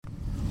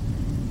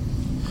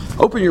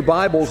Open your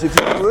Bibles, if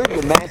you would,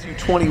 to Matthew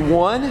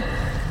 21,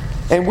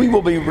 and we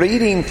will be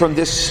reading from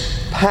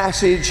this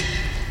passage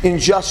in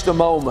just a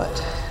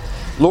moment.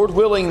 Lord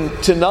willing,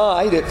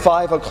 tonight at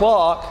 5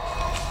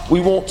 o'clock, we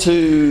want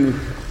to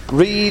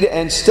read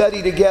and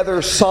study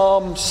together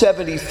Psalm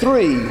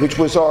 73, which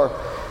was our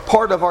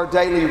part of our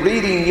daily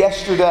reading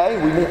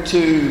yesterday. We want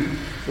to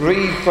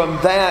read from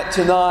that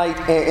tonight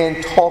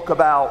and talk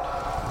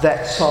about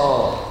that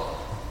psalm.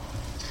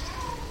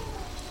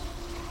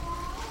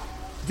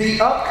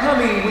 The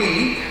upcoming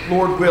week,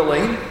 Lord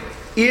willing,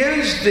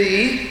 is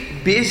the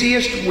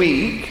busiest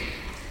week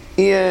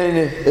in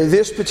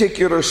this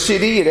particular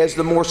city. It has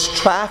the most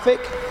traffic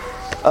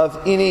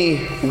of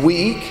any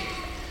week.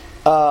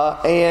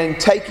 And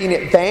taking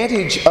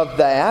advantage of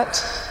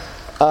that,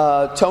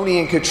 Tony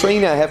and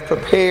Katrina have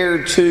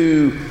prepared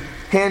to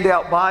hand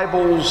out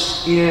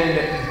Bibles in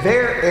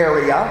their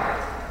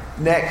area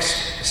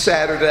next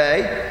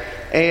Saturday.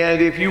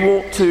 And if you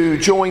want to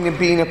join in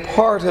being a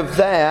part of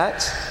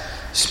that,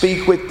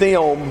 speak with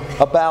them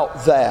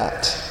about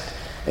that.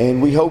 And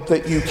we hope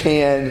that you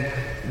can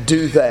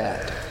do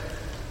that.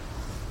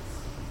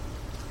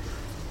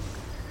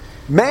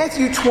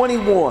 Matthew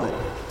 21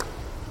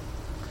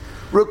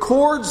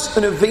 records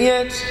an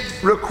event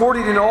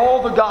recorded in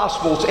all the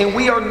Gospels. And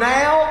we are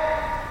now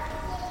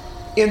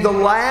in the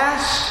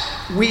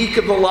last week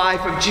of the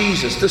life of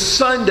Jesus, the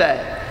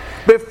Sunday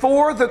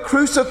before the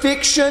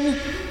crucifixion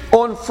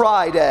on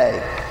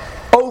Friday.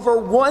 Over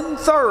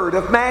 1/3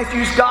 of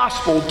Matthew's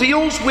Gospel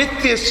deals with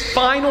this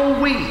final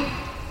week.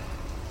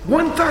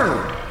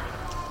 1/3.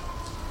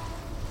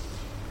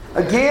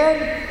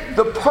 Again,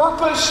 the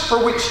purpose for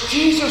which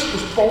Jesus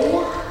was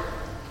born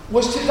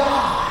was to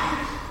die.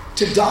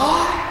 To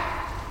die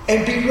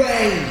and be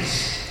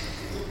raised.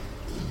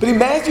 But in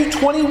Matthew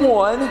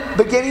 21,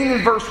 beginning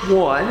in verse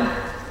 1,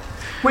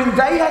 when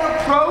they had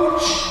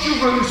approached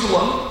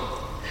Jerusalem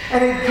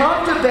and had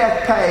come to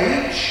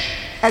Bethphage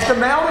at the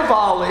Mount of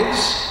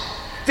Olives,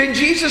 then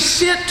Jesus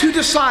sent 2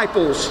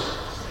 disciples,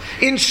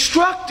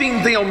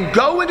 instructing them,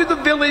 "Go into the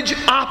village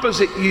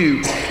opposite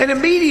you, and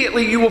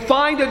immediately you will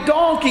find a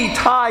donkey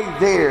tied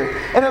there,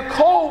 and a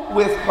colt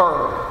with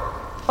her.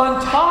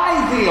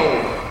 Untie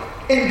them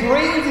and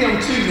bring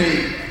them to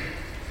me.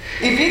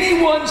 If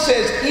anyone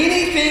says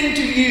anything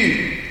to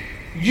you,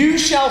 you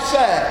shall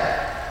say,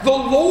 'The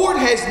Lord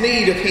has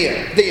need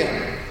of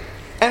them,'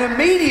 and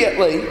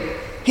immediately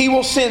he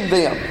will send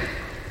them."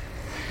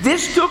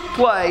 This took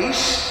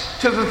place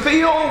to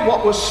fulfill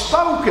what was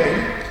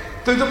spoken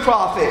through the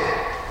prophet.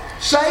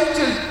 Say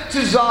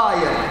to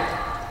Zion,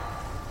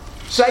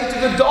 say to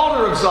the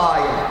daughter of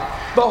Zion,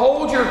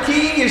 "Behold, your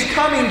king is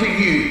coming to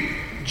you,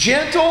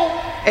 gentle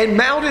and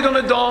mounted on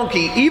a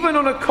donkey, even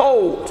on a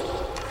colt,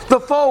 the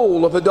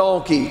foal of a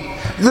donkey."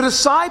 The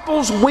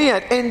disciples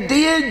went and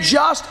did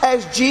just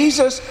as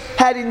Jesus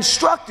had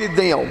instructed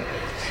them,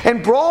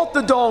 and brought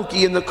the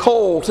donkey and the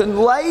colt and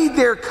laid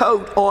their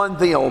coat on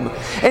them.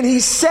 And he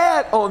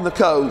sat on the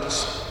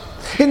coats.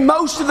 And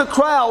most of the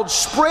crowd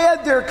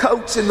spread their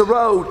coats in the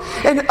road,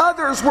 and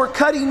others were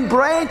cutting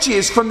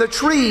branches from the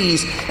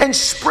trees and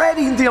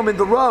spreading them in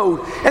the road.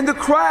 And the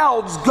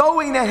crowds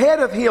going ahead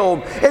of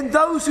him and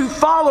those who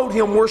followed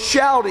him were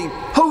shouting,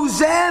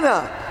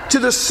 "Hosanna to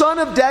the Son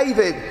of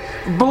David!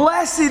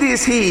 Blessed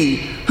is he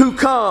who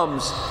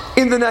comes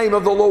in the name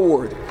of the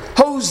Lord!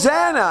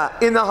 Hosanna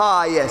in the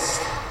highest!"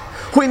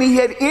 When he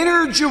had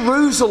entered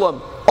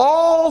Jerusalem,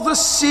 all the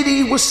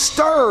city was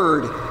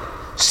stirred,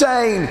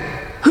 saying,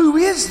 "Who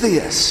is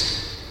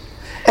this?"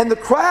 And the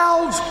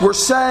crowds were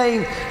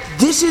saying,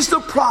 "This is the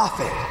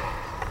prophet,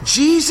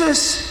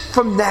 Jesus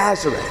from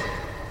Nazareth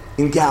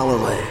in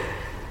Galilee."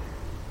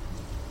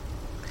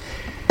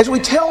 As we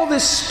tell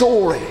this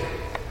story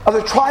of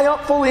the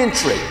triumphal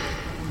entry,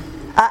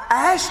 I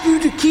ask you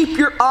to keep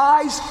your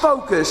eyes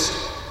focused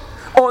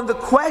on the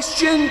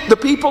question the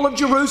people of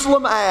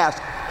Jerusalem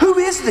asked, "Who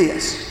is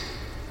this?"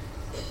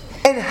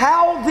 And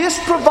how this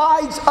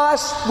provides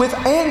us with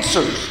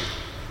answers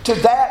to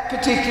that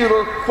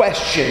particular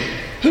question.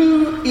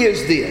 Who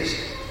is this?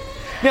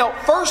 Now,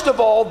 first of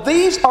all,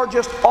 these are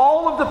just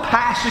all of the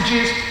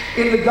passages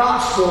in the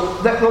gospel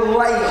that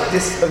relate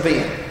this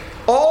event.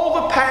 All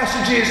the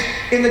passages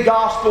in the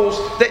gospels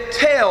that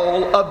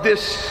tell of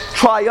this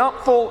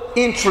triumphal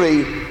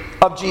entry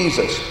of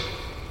Jesus.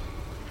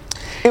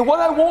 And what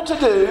I want to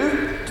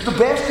do, to the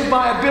best of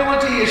my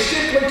ability, is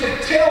simply to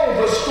tell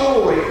the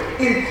story,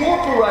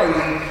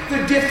 incorporating the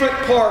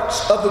different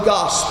parts of the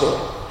gospel.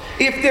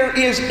 If there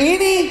is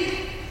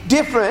any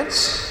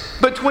difference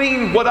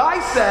between what I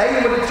say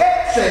and what the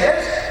text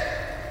says,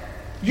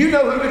 you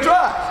know who to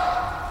trust.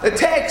 The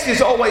text is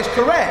always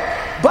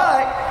correct.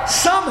 But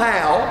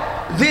somehow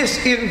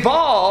this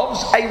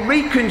involves a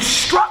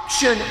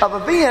reconstruction of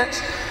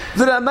events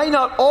that I may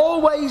not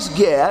always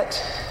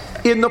get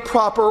in the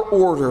proper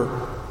order.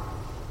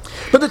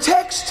 But the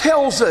text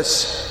tells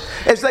us,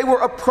 as they were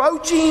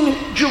approaching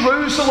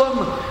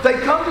Jerusalem, they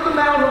come to the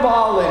Mount of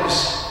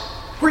Olives,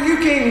 where you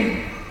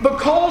can,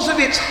 because of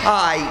its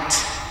height,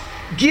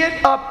 get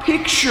a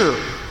picture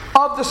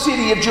of the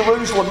city of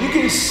Jerusalem. You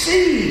can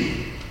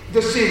see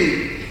the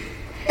city.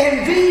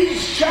 And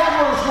these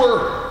travelers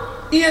were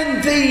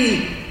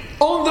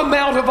on the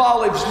Mount of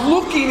Olives,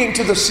 looking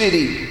into the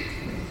city.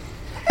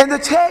 And the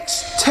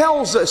text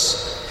tells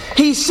us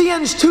he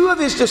sends two of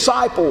his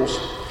disciples.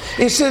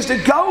 It says to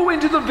go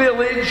into the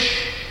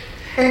village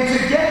and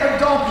to get a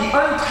donkey,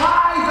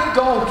 untie the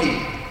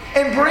donkey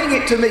and bring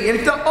it to me. And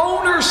if the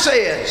owner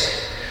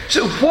says,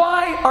 so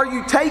why are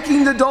you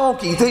taking the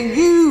donkey? Then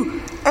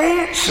you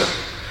answer.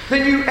 The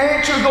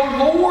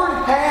Lord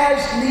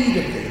has need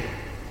of thee.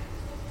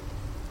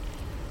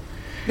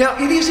 Now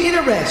it is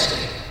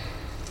interesting.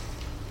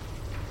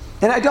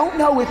 And I don't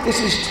know if this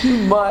is too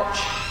much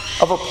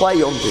of a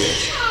play on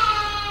this.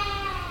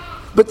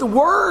 But the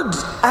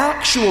words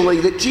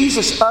actually that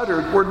Jesus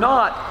uttered were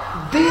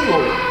not the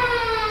Lord,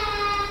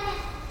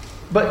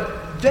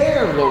 but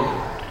their Lord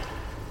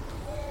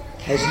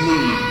has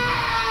need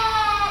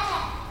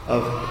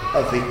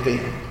of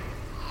them.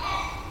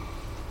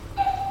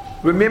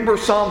 Remember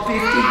Psalm 50?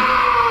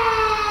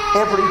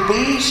 Every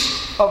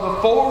beast of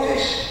the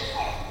forest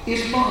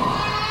is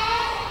mine.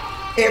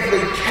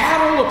 Every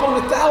cattle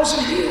upon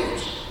 1,000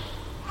 hills.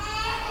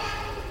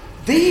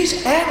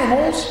 These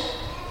animals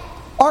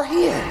are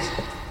his.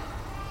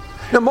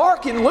 Now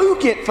Mark and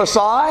Luke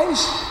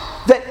emphasize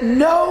that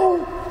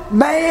no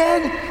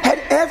man had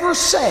ever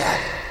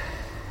sat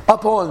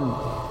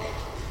upon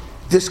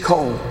this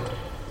colt.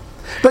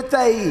 But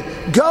they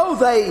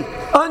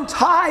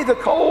untie the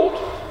colt,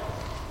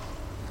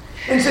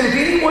 and said, if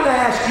anyone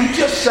asks, you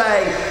just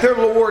say, their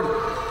Lord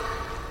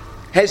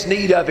has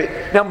need of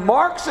it. Now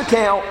Mark's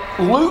account,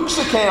 Luke's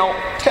account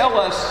tell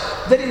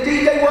us that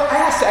indeed they were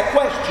asked that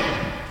question.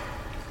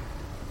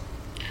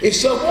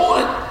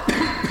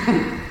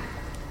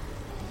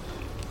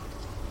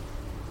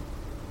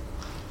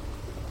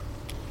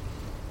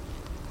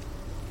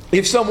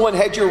 If someone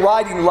had your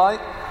riding light,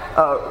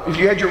 if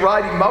you had your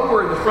riding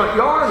mower in the front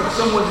yard and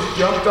someone just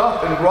jumped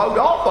up and rode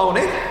off on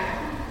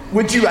it,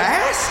 would you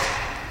ask?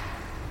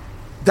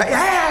 They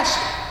asked.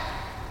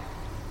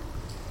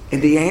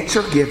 And the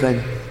answer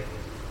given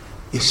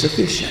is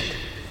sufficient.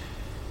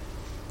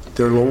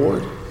 Their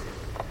Lord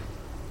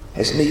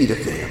has need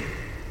of them.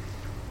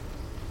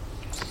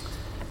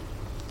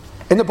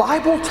 And the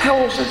Bible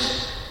tells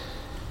us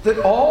that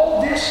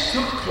all this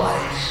took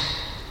place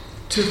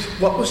to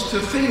what was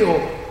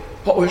fulfilled,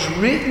 what was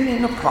written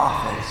in the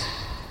prophets.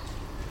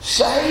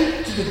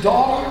 Say to the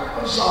daughter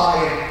of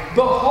Zion,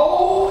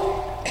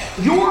 behold,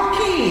 your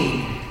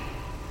king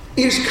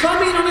is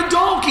coming on a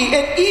donkey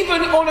and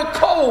even on a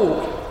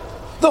colt,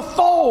 the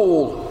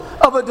foal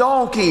of a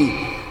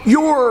donkey.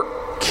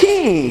 Your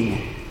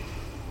king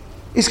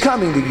is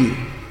coming to you.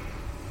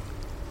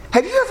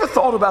 Have you ever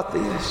thought about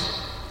this?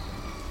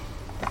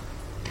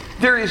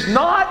 There is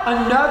not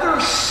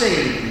another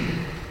scene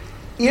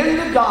in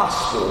the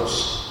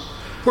Gospels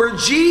where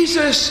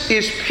Jesus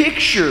is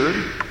pictured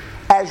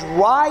as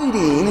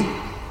riding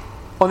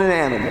on an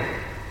animal.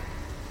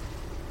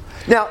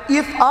 Now,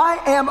 if I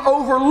am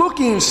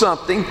overlooking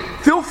something,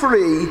 feel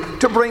free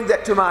to bring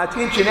that to my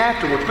attention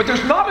afterwards. But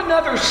there's not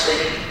another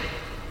scene.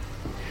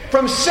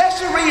 From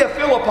Caesarea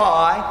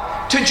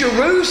Philippi to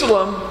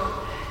Jerusalem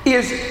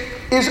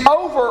is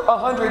over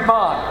 100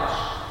 miles.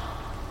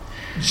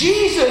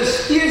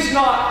 Jesus is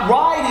not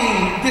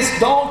riding this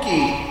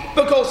donkey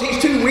because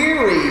he's too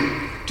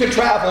weary to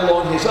travel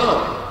on his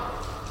own.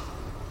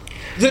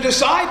 The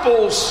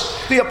disciples,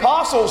 the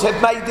apostles,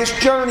 have made this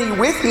journey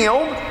with him,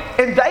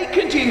 and they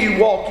continue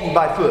walking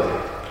by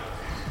foot.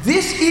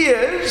 This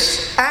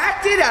is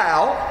acted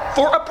out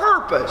for a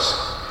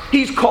purpose.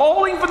 He's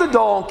calling for the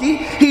donkey.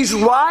 He's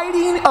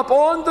riding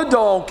upon the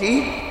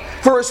donkey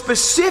for a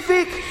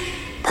specific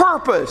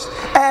purpose.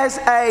 As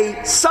a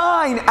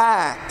sign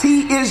act,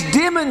 he is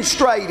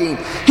demonstrating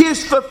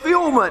his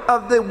fulfillment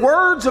of the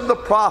words of the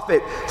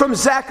prophet from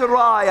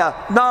Zechariah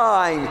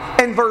 9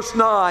 and verse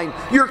 9.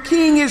 Your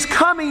king is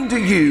coming to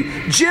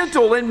you,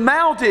 gentle and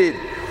mounted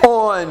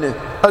on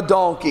a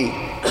donkey.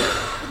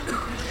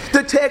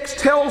 The text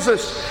tells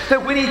us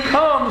that when he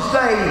comes,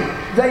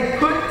 they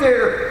put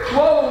their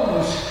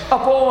clothes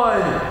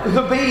upon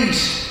the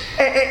beast.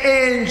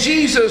 And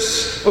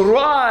Jesus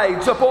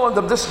rides upon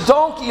them, this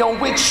donkey on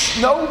which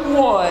no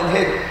one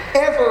had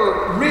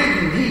ever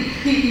ridden.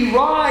 He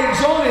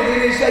rides on it,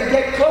 and as they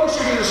get closer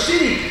to the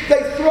city,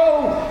 they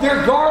throw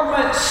their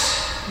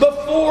garments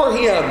before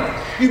him.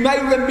 You may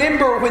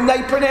remember when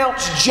they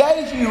pronounced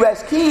Jehu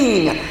as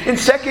king in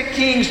 2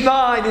 Kings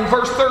 9 in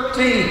verse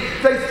 13.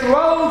 They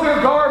throw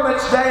their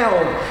garments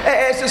down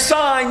as a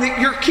sign that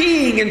you're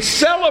king, and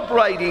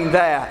celebrating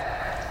that.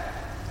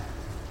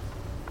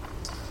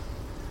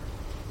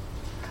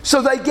 So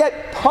they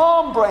get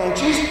palm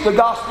branches, the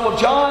Gospel of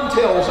John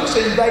tells us,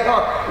 and they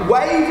are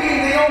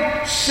waving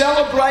them,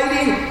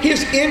 celebrating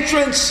his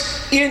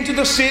entrance into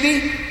the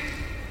city.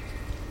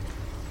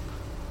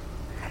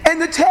 And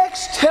the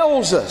text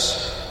tells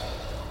us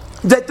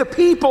that the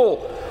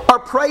people are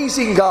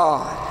praising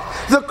God.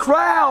 The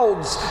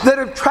crowds that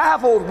have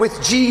traveled with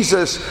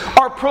Jesus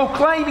are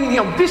proclaiming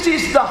him. This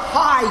is the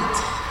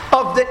height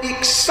of the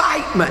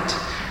excitement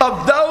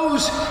of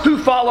those who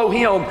follow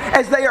him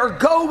as they are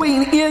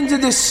going into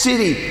this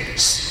city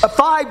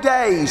 5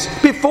 days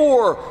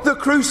before the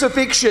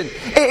crucifixion.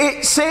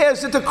 It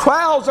says that the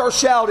crowds are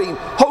shouting,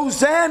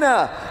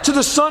 "Hosanna to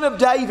the Son of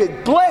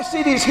David!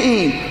 Blessed is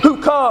he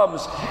who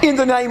comes in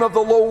the name of the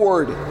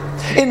Lord."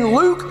 In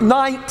Luke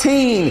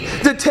 19,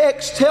 the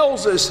text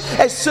tells us,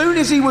 as soon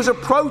as he was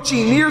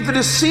approaching near the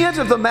descent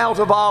of the Mount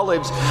of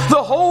Olives,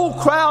 the whole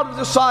crowd of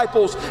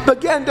disciples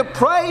began to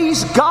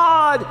praise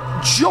God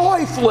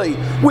joyfully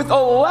with a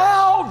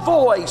loud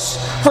voice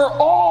for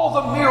all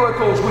the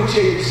miracles which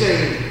they had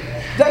seen.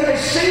 They have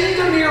seen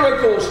the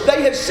miracles,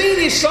 they have seen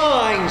his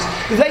signs,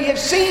 they have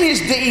seen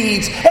his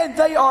deeds, and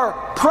they are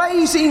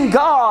praising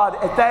God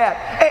at that.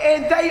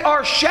 And they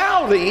are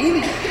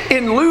shouting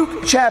in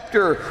Luke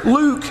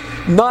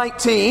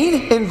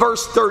 19 in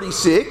verse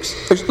 36,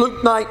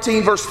 Luke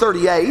 19 verse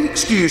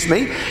 38,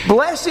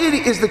 "Blessed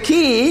is the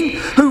King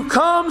who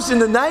comes in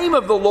the name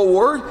of the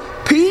Lord,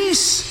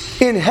 peace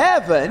in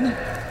heaven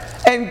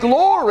and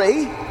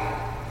glory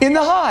in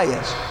the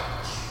highest."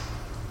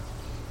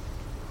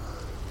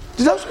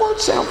 Do those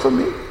words sound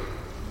familiar?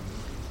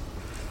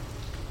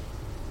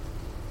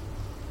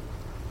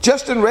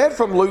 Justin read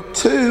from Luke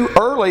 2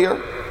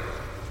 earlier.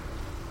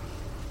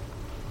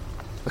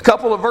 A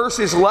couple of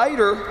verses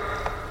later,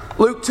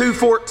 Luke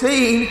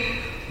 2:14,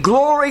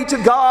 "Glory to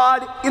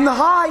God in the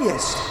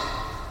highest,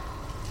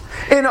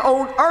 and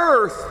on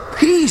earth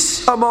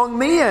peace among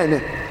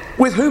men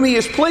with whom he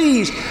is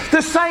pleased."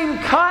 The same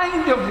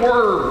kind of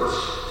words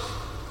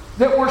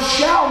that were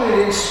shouted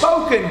and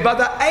spoken by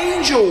the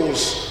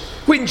angels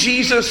when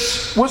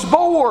Jesus was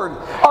born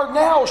are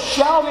now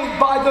shouted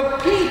by the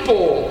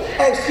people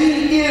as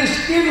he is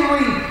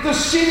entering the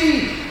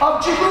city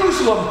of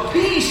Jerusalem.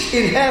 Peace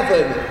in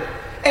heaven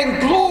and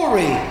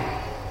glory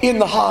in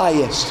the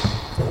highest.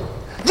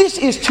 This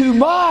is too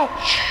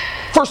much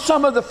for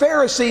some of the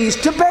Pharisees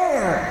to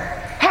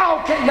bear.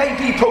 How can they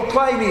be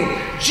proclaiming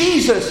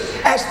Jesus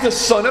as the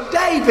Son of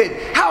David?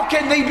 How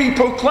can they be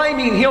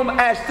proclaiming him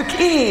as the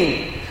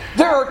King?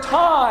 There are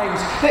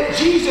times that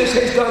Jesus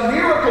has done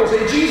miracles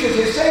and Jesus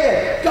has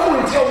said, "Go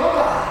and tell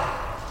nobody.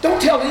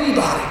 Don't tell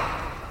anybody."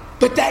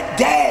 But that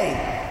day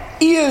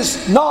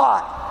is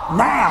not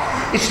now.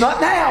 It's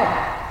not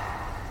now.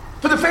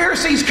 For the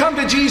Pharisees come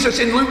to Jesus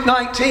in Luke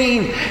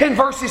 19 in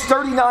verses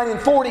 39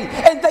 and 40,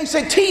 and they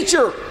said,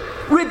 "Teacher,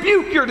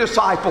 rebuke your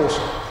disciples."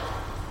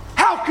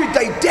 How could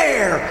they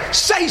dare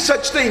say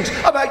such things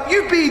about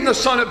you being the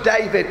Son of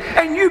David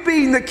and you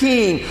being the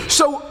King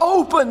so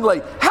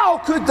openly? How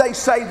could they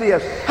say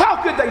this? How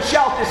could they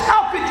shout this?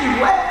 How could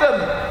you let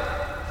them?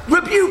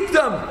 Rebuke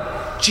them.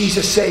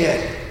 Jesus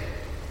said,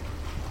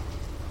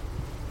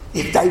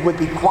 if they would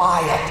be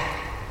quiet,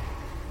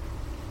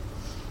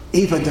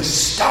 even the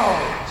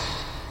stones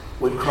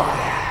would cry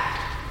out.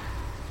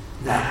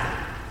 No.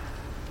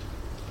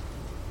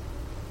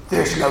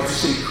 There's no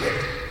secret.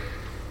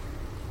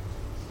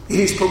 It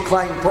is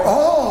proclaimed for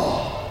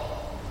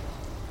all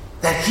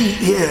that he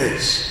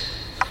is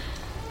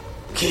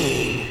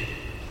King.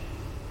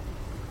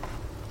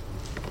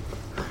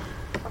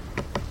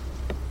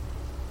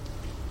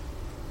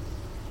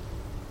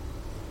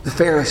 The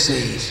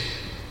Pharisees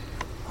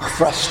are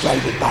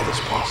frustrated by this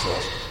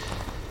process.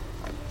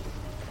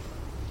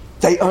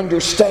 They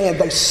understand,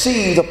 they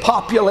see the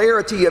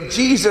popularity of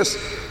Jesus,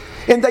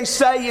 and they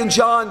say in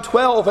John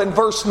 12 and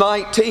verse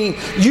 19,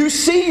 "You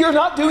see you're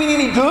not doing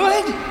any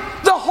good?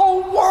 The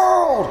whole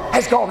world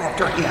has gone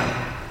after him."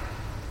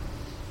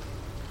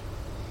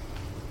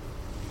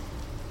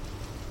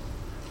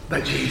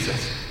 But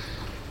Jesus,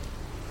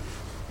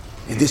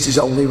 and this is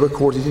only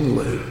recorded in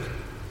Luke,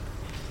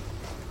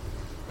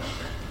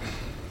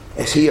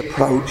 as he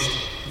approached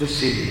the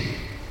city,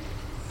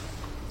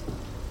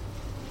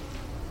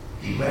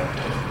 he wept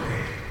over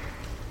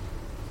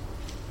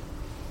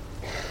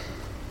it.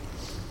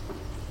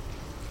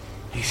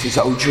 He says,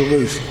 "Oh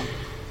Jerusalem,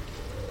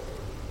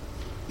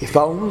 if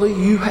only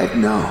you had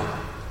known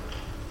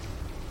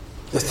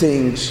the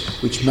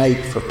things which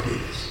make for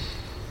peace.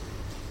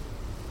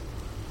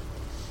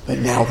 But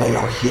now they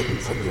are hidden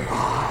from your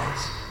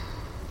eyes."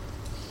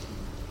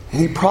 And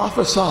he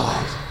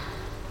prophesies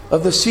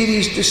of the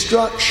city's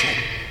destruction.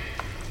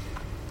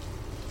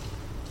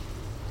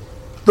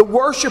 The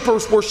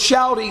worshipers were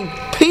shouting,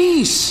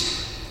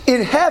 "Peace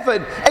in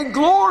heaven and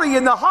glory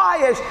in the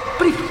highest."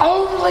 But if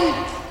only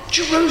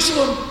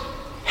Jerusalem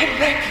had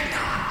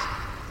recognized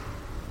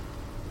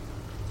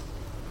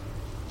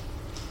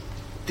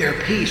their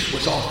peace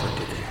was offered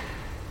to them.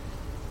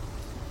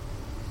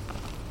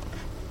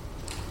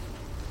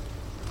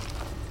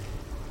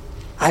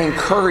 I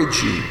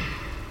encourage you,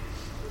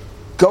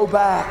 go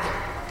back,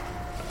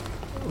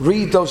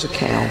 read those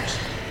accounts.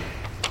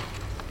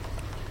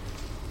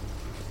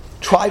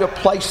 Try to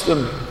place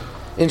them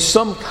in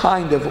some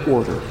kind of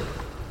order.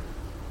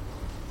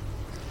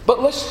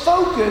 But let's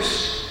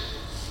focus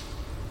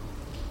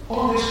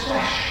on this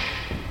question.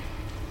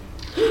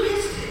 Who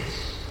is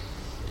this?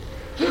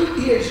 Who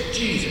is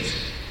Jesus?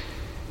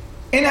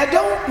 And I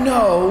don't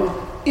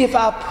know if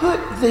I put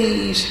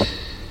these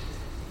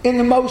in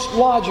the most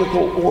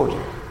logical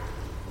order.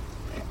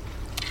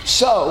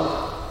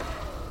 So,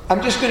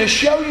 I'm just going to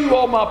show you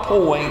all my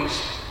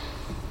points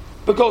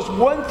because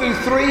 1 through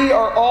 3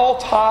 are all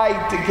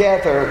tied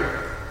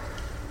together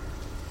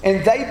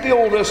and they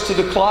build us to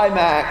the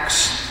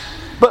climax.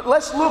 But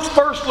let's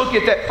first look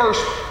at that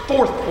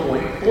fourth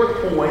point.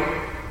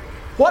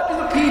 What do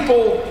the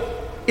people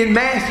in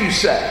Matthew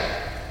say?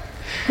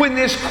 When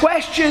this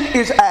question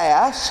is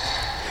asked,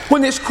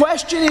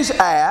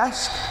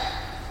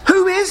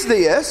 who is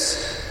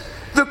this?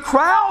 The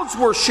crowds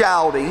were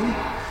shouting,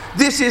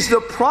 this is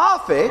the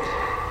prophet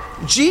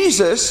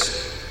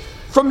Jesus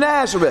from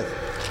Nazareth.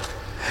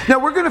 Now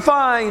we're going to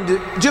find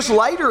just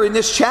later in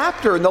this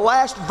chapter, in the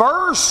last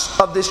verse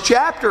of this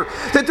chapter,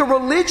 that the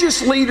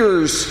religious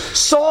leaders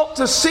sought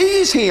to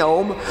seize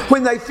him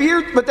but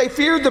they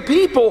feared the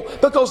people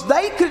because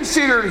they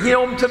considered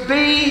him to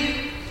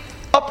be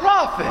a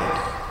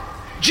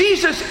prophet.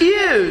 Jesus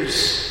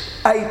is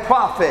a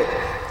prophet.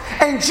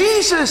 And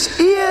Jesus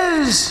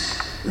is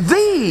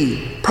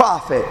the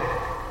prophet.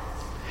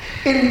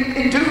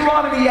 In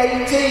Deuteronomy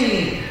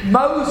 18,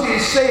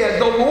 Moses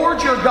said, the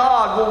Lord your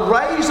God will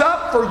raise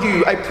up for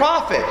you a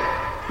prophet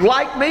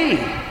like me,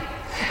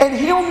 and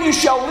him you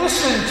shall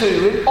listen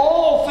to in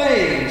all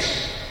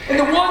things. And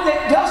the one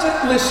that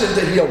doesn't listen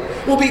to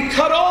him will be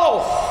cut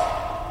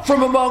off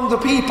from among the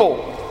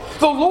people.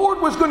 The Lord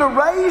was going to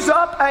raise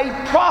up a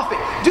prophet.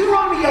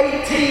 Deuteronomy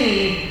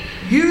 18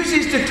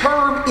 uses the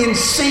term in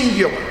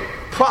singular,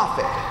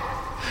 prophet.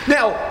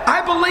 Now,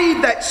 I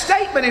believe that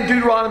statement in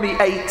Deuteronomy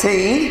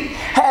 18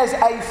 has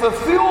a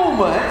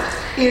fulfillment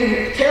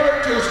in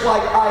characters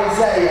like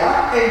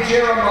Isaiah and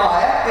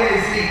Jeremiah and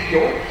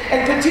Ezekiel,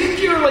 and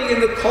particularly in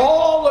the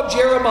call of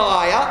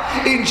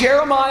Jeremiah. In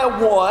Jeremiah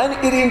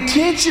 1, it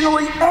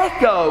intentionally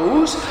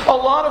echoes a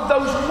lot of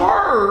those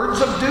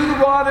words of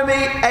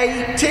Deuteronomy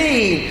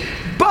 18.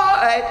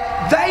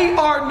 But they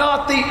are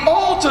not the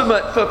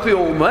ultimate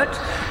fulfillment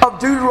of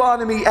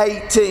Deuteronomy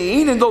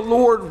 18 and the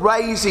Lord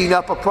raising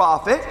up a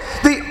prophet.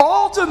 The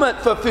ultimate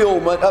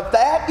fulfillment of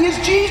that is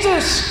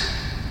Jesus.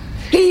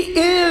 He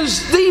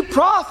is the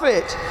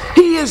prophet.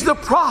 He is the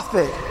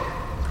prophet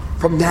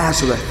from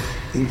Nazareth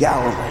in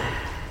Galilee.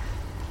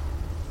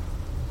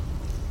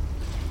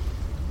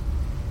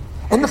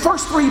 And the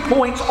first 3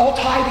 points all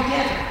tie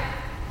together.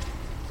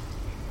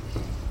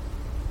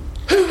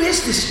 Who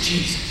is this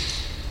Jesus?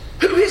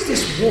 Who is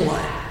this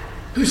one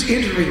who's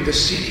entering the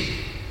city?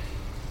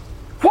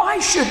 Why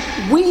should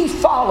we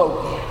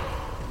follow him?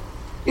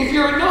 If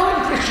you're a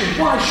non-Christian,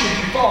 why should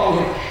you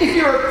follow him? If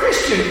you're a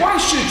Christian, why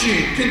should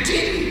you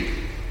continue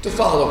to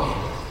follow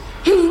him?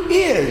 Who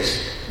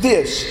is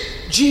this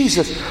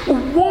Jesus?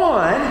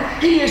 One,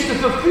 he is the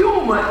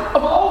fulfillment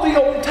of all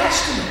the Old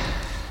Testament.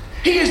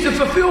 He is the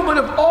fulfillment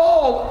of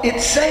all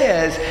it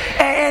says,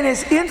 and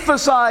is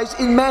emphasized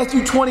in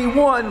Matthew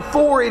 21,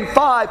 4 and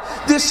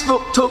 5. This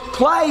took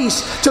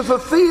place to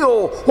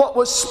fulfill what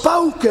was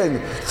spoken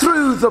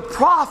through the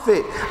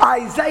prophet.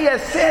 Isaiah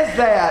says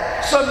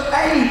that some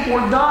 8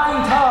 or 9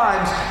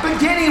 times,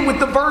 beginning with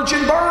the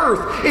virgin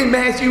birth in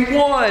Matthew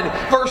 1,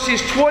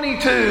 verses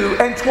 22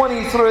 and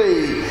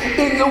 23.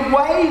 In the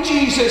way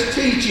Jesus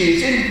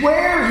teaches and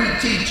where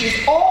he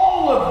teaches,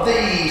 all of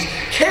these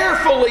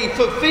carefully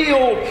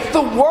fulfilled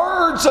the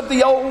words of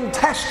the Old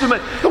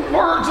Testament. The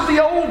words of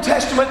the Old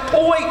Testament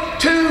point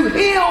to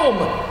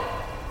him.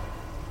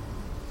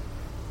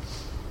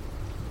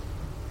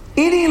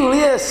 Any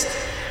list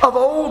of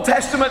Old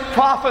Testament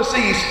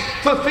prophecies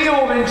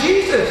fulfilled in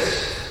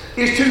Jesus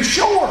is too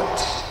short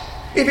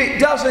if it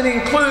doesn't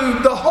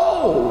include the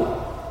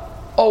whole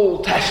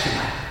Old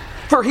Testament.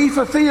 For he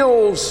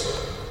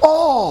fulfills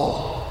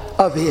all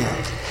of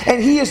it.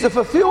 And he is the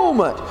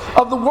fulfillment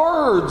of the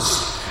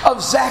words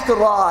of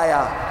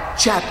Zechariah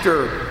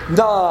chapter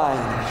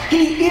 9.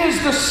 He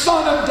is the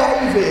Son of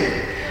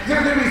David. There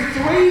are going to be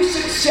 3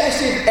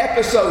 successive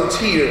episodes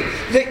here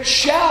that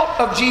shout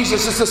of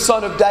Jesus as the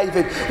Son of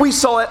David. We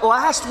saw it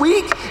last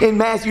week in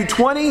Matthew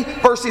 20,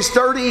 verses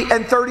 30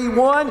 and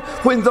 31,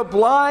 when the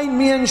blind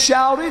men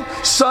shouted,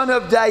 Son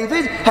of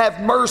David, have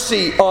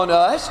mercy on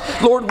us.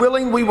 Lord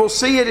willing, we will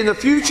see it in the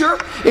future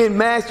in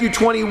Matthew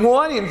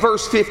 21, in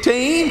verse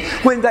 15,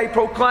 when they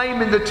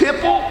proclaim in the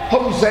temple,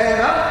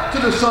 Hosanna to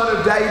the Son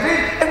of David.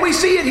 And we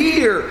see it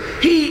here.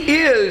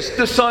 He is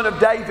the Son of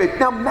David.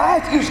 Now,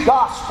 Matthew's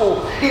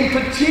Gospel in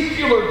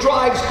particular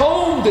drives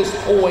home this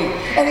point,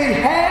 and it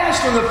has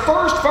from the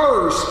first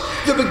verse,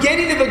 the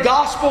beginning of the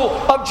gospel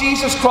of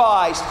Jesus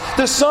Christ,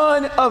 the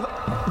son of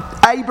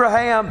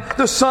Abraham,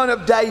 the son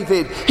of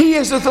David. He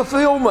is the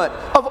fulfillment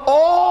of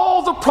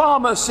all the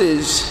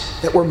promises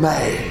that were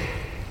made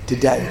to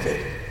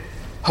David.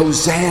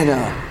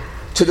 Hosanna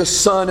to the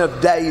Son of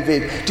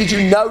David. Did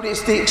you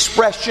notice the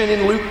expression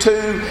in Luke 2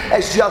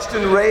 as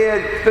Justin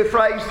read the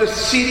phrase, the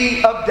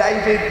city of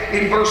David,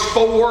 in verse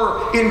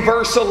 4, in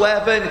verse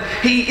 11?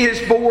 He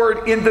is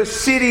born in the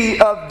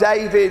city of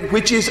David,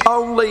 which is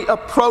only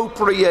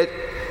appropriate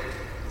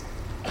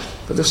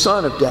for the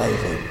Son of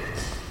David.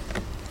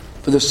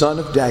 For the Son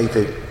of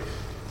David.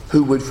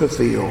 who would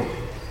fulfill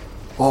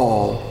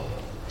all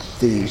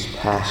these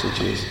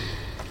passages.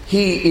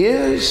 He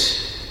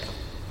is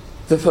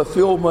the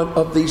fulfillment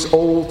of these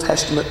Old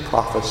Testament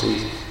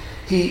prophecies.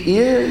 He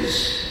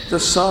is the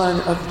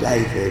Son of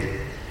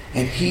David,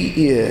 and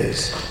He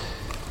is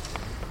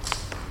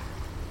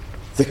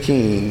the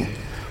King.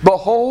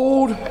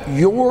 Behold,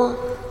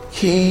 your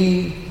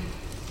King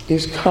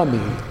is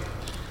coming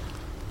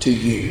to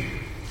you.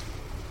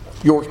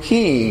 Your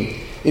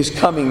King is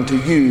coming to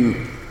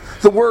you.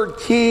 The word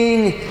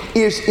King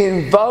is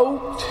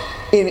invoked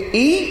in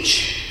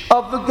each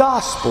of the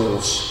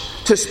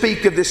Gospels to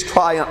speak of this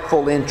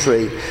triumphal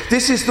entry.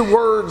 These are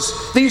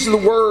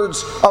the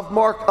words of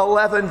Mark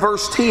 11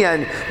 verse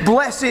 10.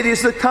 Blessed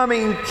is the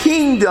coming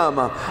kingdom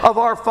of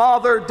our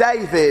father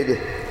David.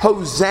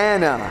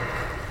 Hosanna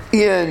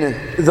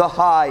in the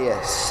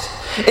highest.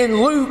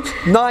 In Luke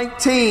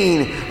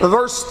 19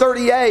 verse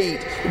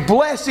 38,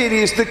 blessed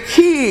is the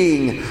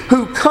King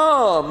who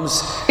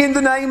comes in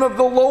the name of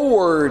the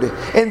Lord.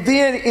 And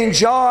then in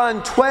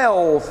John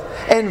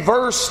 12 and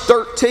verse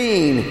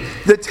 13,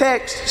 the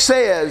text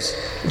says,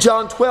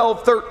 John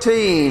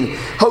 12:13,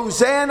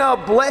 Hosanna,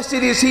 blessed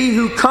is he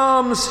who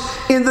comes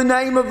in the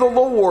name of the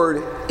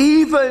Lord,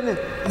 even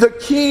the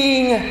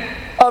King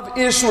of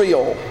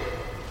Israel.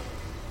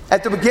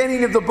 At the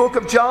beginning of the book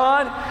of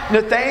John,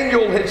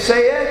 Nathanael had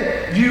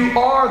said, you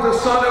are the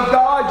Son of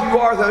God, you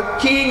are the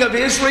King of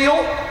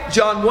Israel.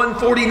 John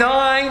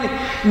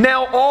 1:49.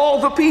 Now all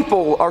the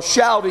people are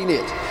shouting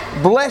it.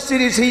 Blessed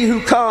is he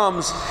who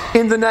comes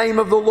in the name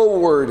of the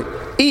Lord,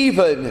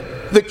 even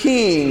the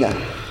King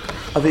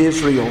of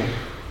Israel.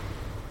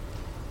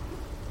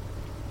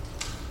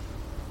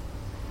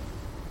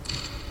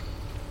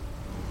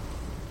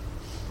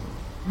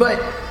 But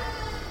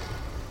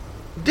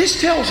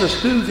this tells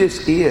us who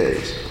this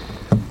is.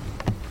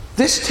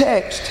 This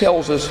text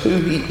tells us who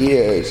He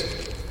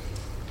is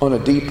on a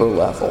deeper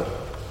level.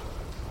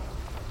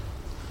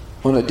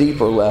 On a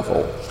deeper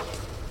level.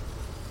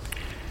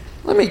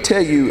 Let me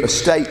tell you a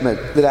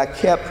statement that I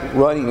kept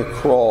running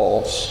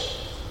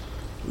across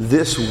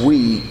this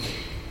week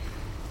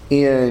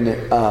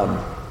in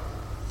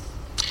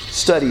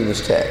studying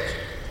this text.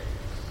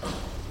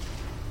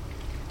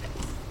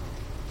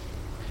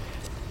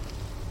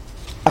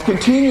 I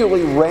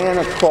continually ran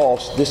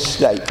across this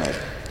statement.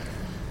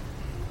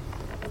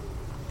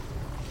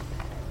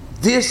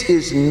 This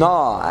is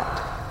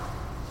not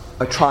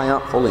a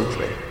triumphal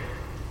entry.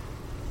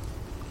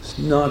 It's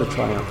not a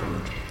triumphal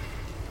entry.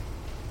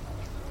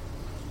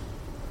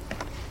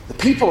 The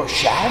people are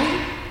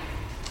shouting.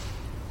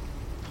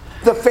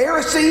 The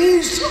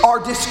Pharisees are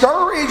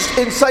discouraged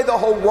and say the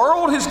whole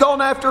world has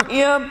gone after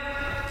Him.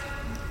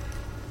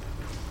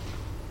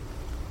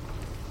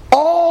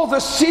 All the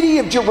city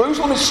of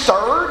Jerusalem is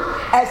stirred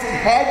as it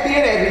had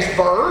been at His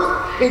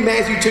birth in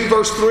Matthew 2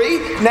 verse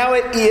 3. Now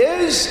it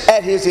is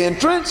at His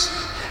entrance.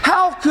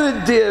 How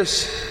could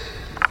this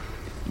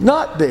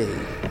not be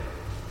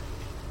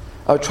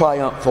a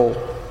triumphal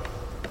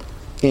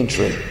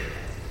entry?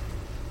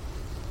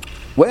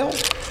 Well,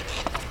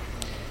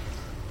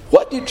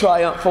 what did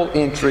triumphal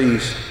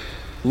entries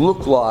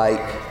look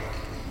like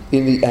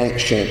in the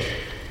ancient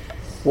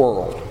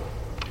world?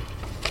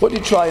 What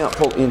did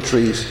triumphal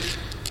entries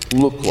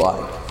look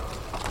like?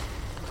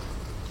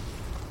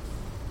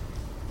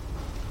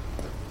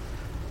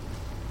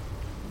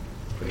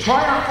 A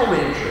triumphal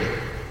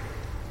entry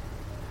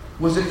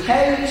was a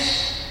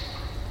case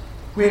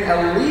when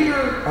a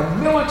leader, a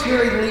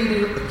military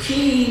leader, a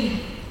king,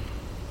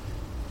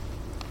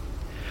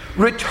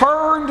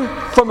 returned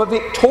from a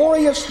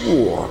victorious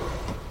war.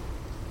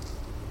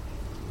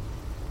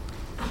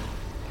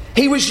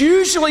 He was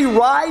usually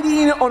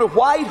riding on a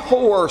white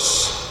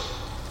horse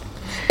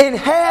and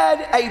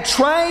had a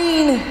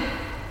train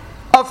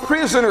of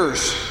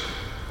prisoners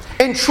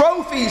and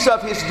trophies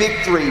of his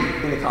victory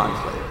in the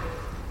conflict.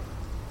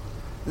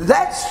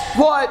 That's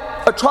what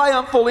a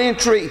triumphal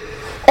entry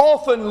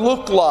often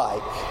looked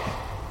like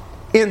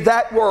in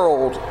that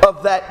world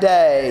of that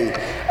day.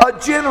 A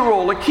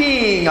general, a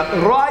king,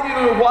 riding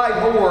on a white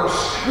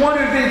horse, one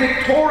who had been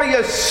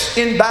victorious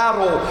in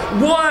battle,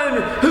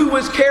 one who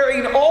was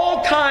carrying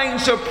all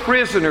kinds of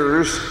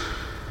prisoners,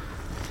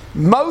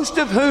 most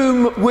of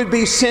whom would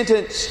be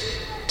sentenced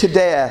to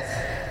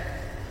death.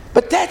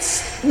 But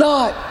that's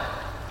not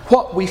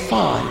what we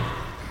find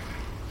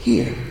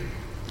here.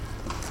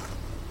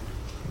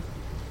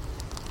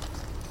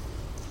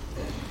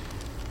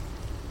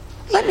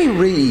 Let me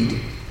read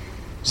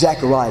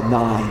Zechariah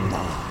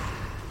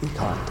 9:9 in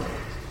context.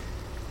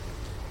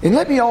 And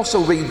let me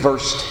also read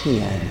verse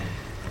 10.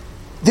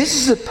 This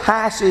is a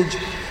passage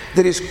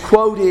that is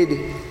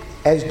quoted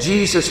as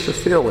Jesus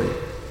fulfilling.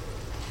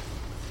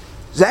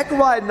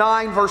 Zechariah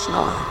 9 verse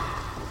 9.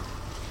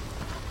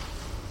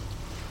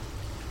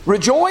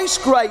 Rejoice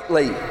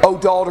greatly, O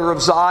daughter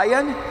of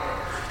Zion.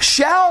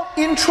 Shout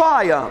in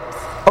triumph,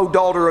 O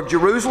daughter of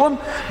Jerusalem.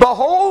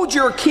 Behold,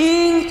 your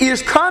king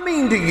is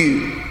coming to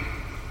you.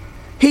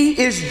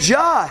 He is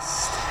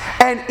just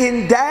and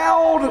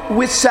endowed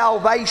with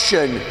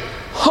salvation,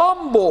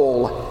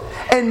 humble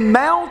and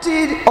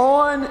mounted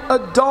on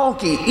a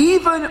donkey,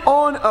 even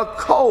on a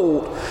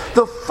colt,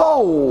 the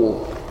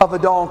foal of a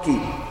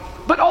donkey.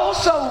 But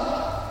also,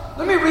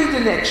 let me read the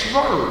next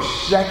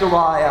verse,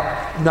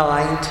 Zechariah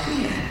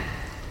 9:10.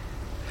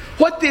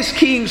 What this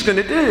king's going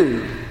to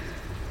do,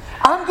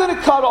 I'm going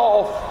to cut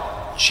off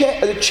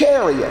the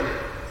chariot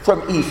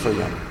from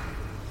Ephraim,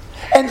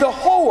 and the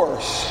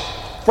horse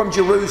from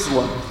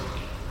Jerusalem.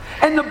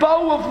 And the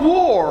bow of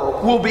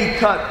war will be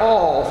cut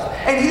off,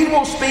 and he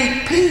will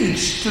speak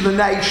peace to the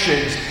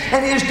nations.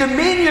 And his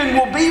dominion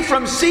will be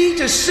from sea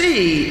to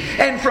sea,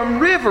 and from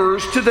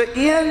rivers to the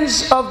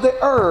ends of the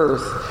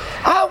earth.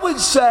 I would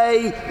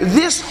say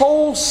this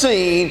whole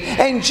scene,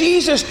 and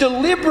Jesus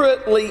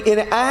deliberately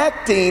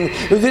enacting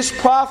this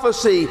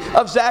prophecy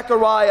of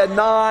Zechariah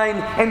 9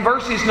 and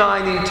verses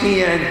 9 and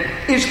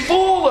 10, is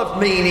full of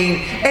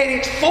meaning, and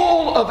it's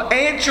full of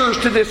answers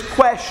to this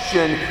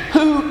question,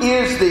 who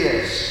is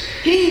this?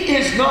 He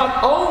is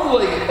not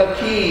only a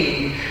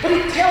king, but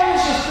he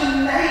tells us the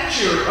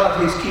nature of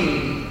his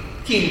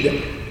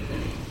kingdom.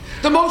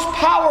 The most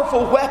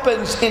powerful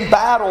weapons in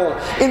battle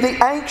in the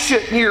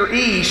ancient Near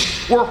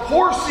East were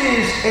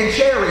horses and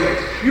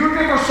chariots. You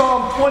remember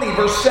Psalm 20,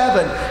 verse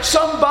 7.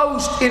 Some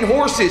boast in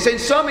horses and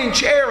some in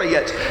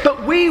chariots,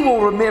 but we will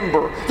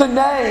remember the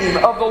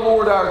name of the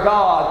Lord our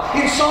God.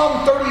 In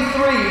Psalm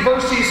 33,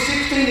 verses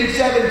 16 and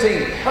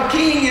 17, a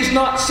king is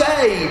not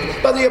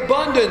saved by the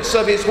abundance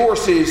of his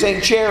horses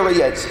and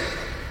chariots.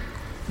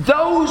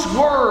 Those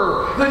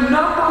were the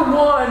number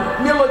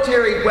one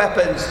military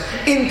weapons.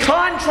 In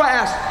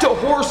contrast to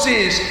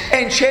horses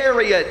and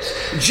chariots,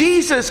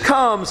 Jesus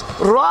comes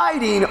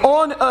riding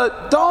on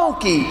a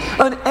donkey,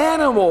 an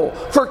animal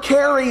for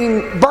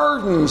carrying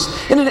burdens,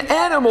 and an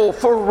animal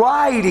for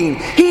riding.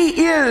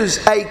 He is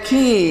a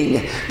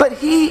king, but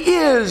he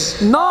is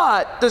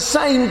not the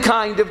same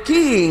kind of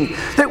king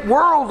that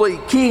worldly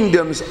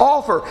kingdoms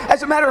offer.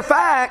 As a matter of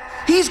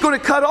fact, he's going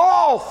to cut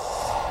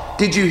off,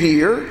 did you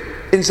hear?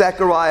 In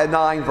Zechariah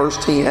 9 verse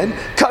 10,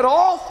 cut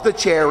off the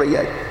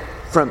chariot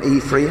from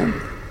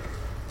Ephraim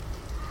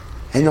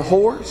and the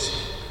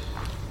horse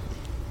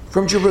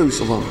from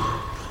Jerusalem.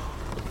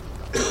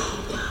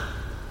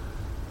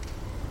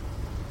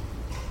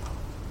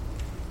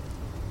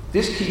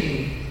 This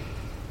king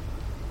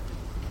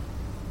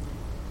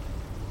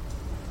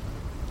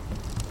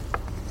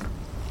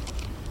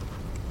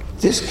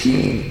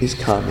is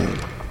coming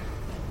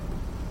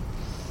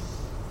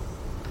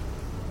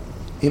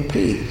in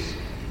peace.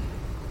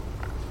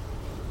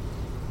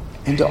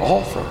 And to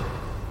offer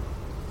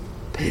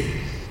peace.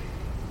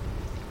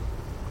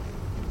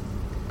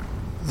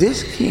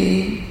 This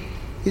king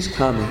is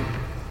coming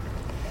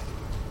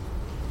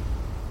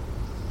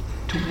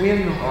to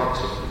win the hearts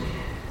of men.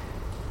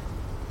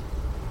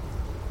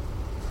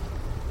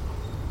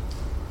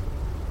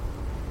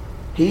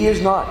 He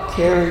is not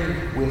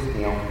carrying with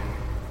him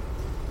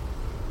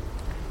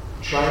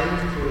trained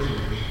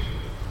prisoners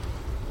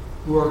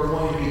who are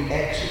going to be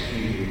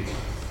executed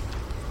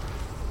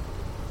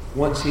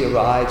once he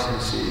arrives in the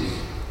city.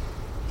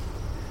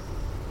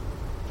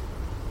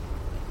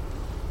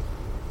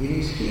 It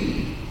is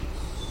he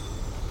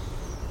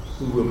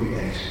who will be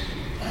executed.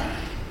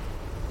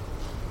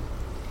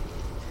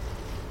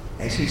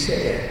 As he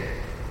said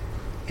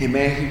in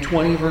Matthew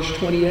 20, verse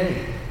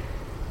 28,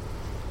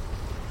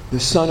 the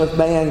Son of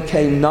Man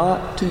came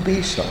not to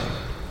be served,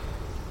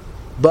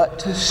 but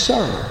to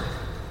serve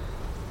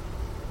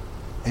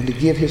and to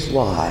give his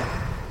life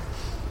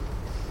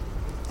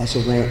as a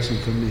ransom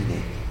for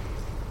many.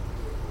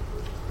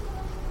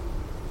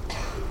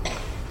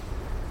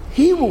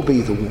 He will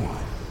be the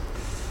one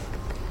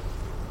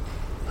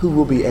who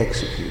will be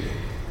executed.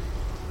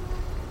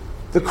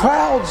 The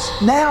crowds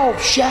now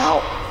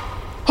shout,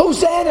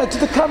 Hosanna to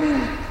the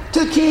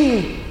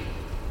King.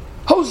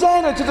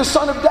 Hosanna to the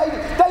Son of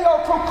David. They are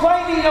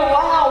proclaiming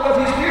aloud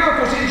of his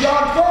miracles in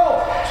John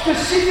 12.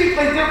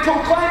 Specifically, they're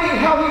proclaiming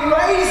how he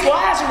raised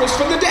Lazarus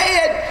from the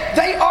dead.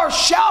 They are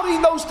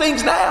shouting those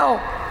things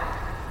now.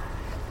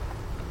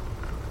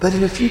 But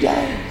in a few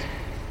days,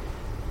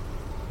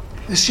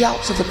 the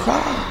shouts of the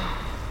crowd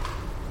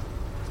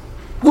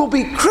will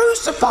be,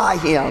 crucify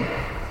him.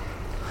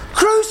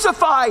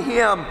 Crucify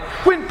him.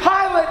 When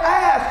Pilate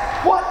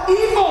asked, what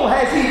evil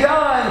has he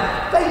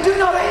done? They do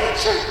not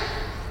answer.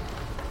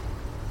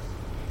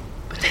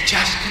 But they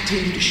just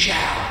continue to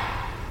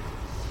shout,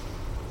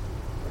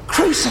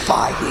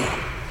 crucify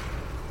him.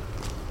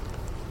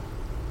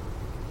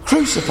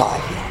 Crucify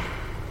him.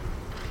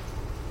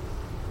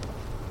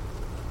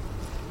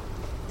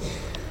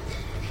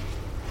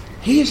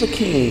 He is a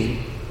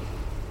king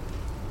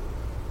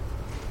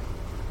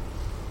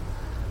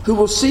who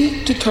will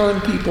seek to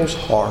turn people's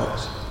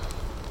hearts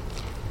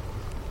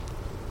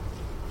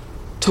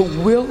to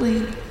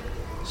willing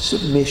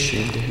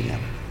submission to him.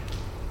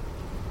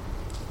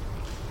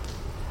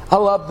 I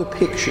love the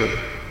picture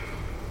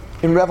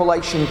in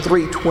Revelation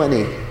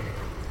 3:20,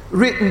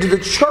 written to the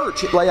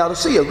church at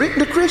Laodicea, written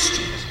to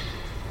Christians.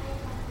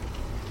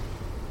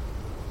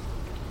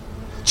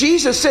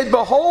 Jesus said,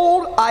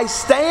 behold, I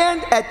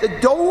stand at the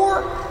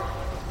door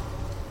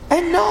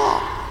and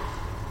knock.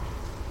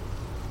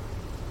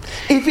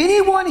 If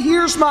anyone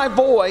hears my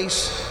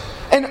voice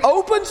and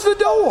opens the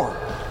door,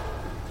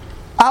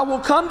 I will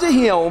come to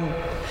him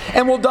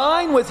and will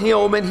dine with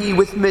him and he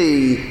with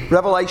me.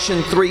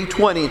 Revelation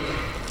 3:20.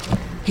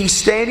 He's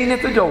standing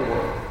at the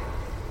door.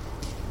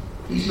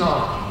 He's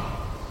knocking.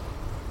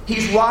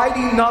 He's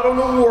riding not on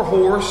a war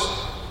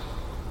horse,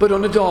 but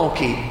on a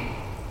donkey.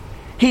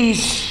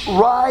 He's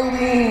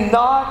riding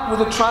not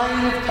with a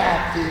train of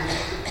captives,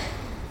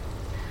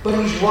 but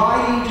he's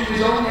riding to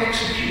his own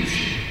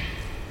execution.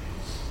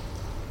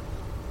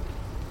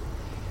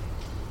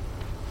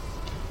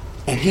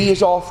 And he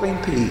is offering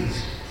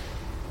peace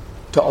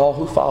to all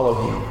who follow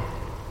him.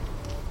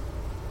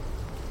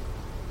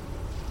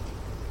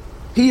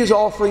 He is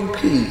offering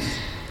peace.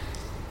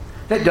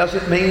 That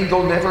doesn't mean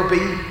there'll never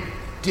be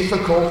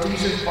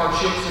difficulties and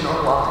hardships in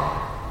our life.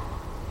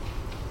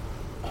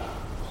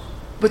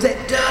 But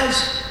that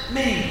does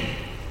mean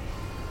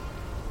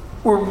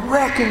we're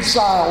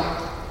reconciled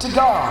to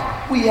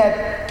God. We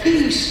have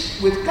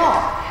peace with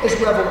God, as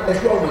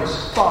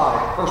Romans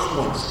 5, verse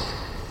 1 says.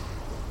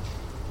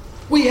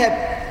 We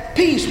have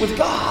peace with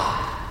God.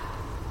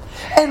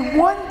 And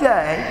one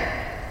day,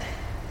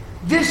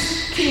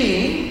 this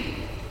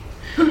King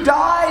who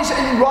dies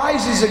and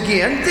rises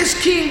again, this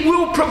King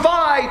will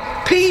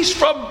provide peace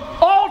from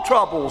all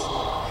troubles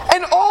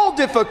and all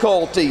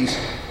difficulties.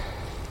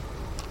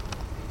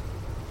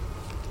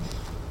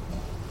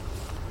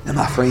 Now,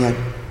 my friend,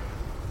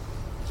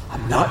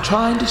 I'm not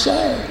trying to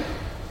say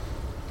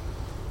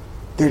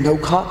there are no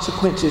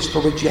consequences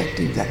for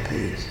rejecting that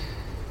peace.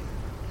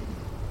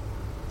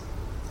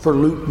 For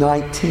Luke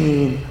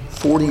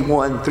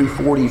 19:41 through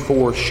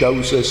 44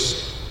 shows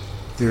us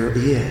there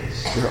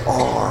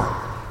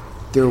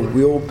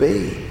will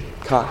be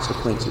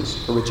consequences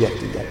for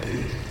rejecting that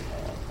peace.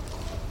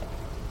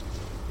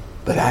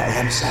 But I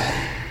am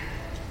saying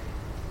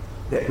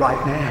that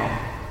right now,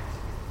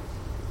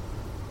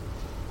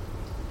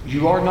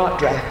 you are not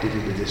drafted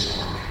into this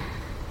army.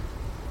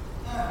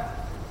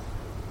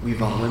 We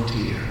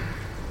volunteer.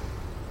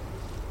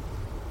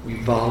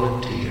 We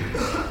volunteer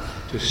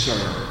to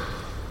serve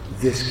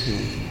this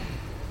King.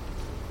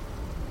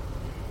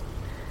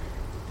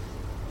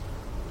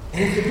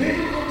 And in the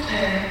biblical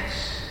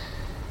text,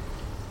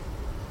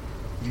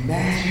 in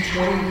Matthew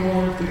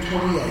 21 through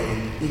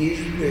 28, it is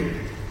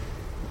written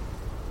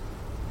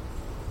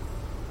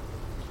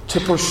to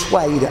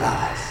persuade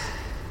us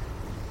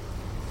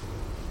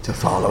to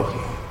follow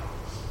him.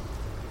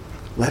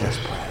 Let us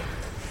pray.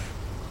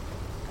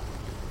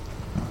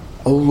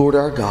 O Lord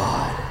our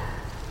God,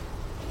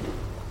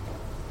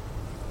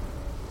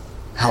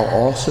 how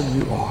awesome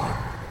you are,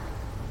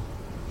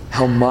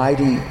 how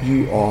mighty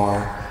you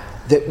are,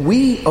 that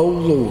we, O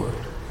Lord,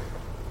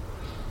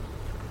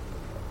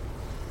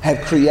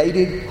 have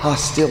created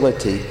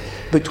hostility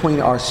between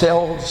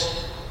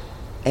ourselves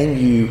and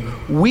you.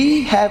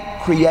 We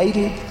have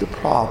created the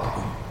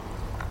problem.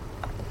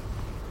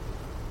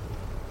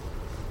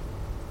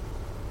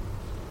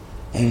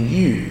 And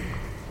you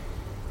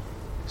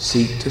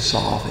seek to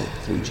solve it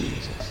through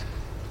Jesus.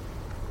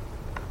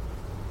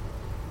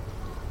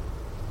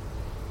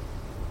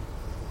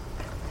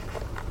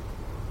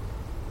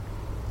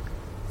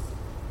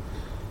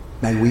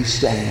 May we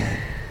stand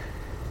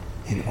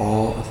in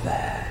awe of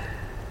that.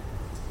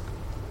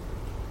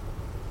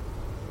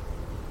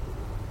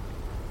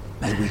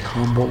 May we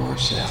humble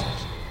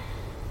ourselves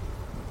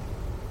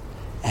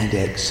and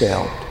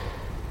accept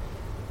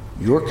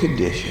your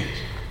conditions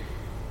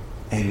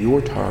and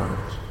your terms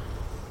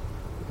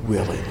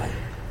willingly,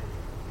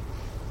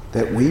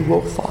 that we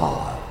will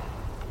follow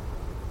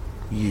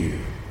you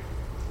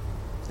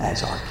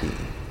as our King.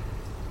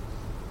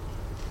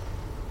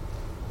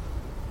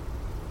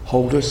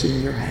 Hold us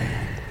in your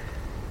hand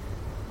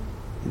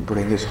and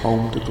bring us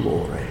home to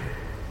glory.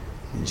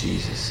 In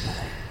Jesus' name,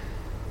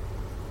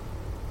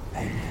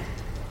 amen.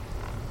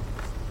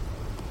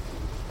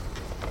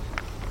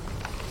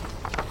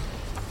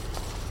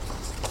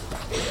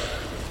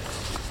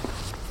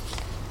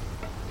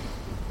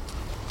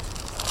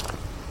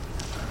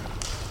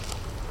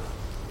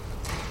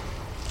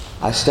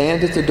 I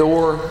stand at the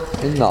door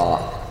and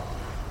knock.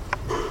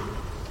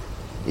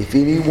 If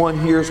anyone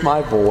hears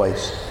my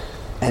voice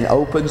and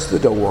opens the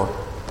door,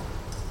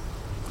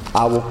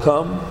 I will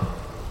come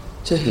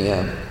to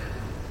him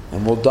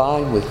and will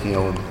dine with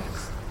him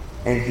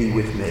and he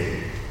with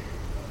me.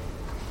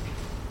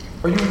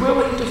 Are you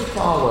willing to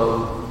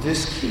follow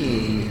this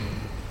King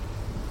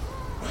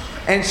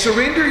and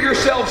surrender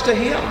yourselves to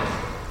him?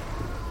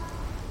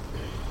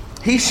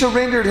 He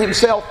surrendered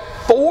himself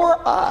for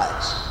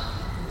us.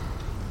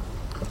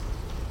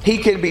 He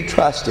can be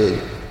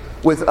trusted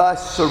with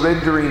us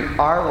surrendering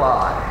our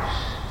lives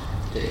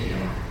to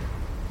him.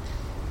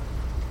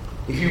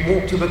 If you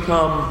want to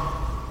become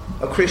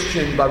a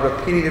Christian by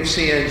repenting of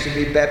sins and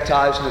be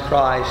baptized into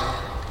Christ,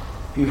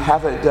 if you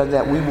haven't done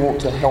that, we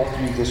want to help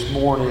you this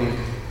morning.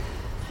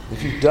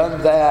 If you've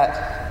done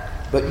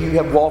that, but you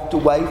have walked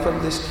away from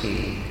this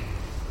King,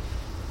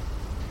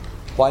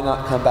 why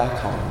not come back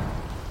home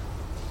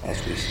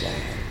as we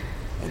stand?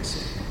 and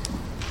sin.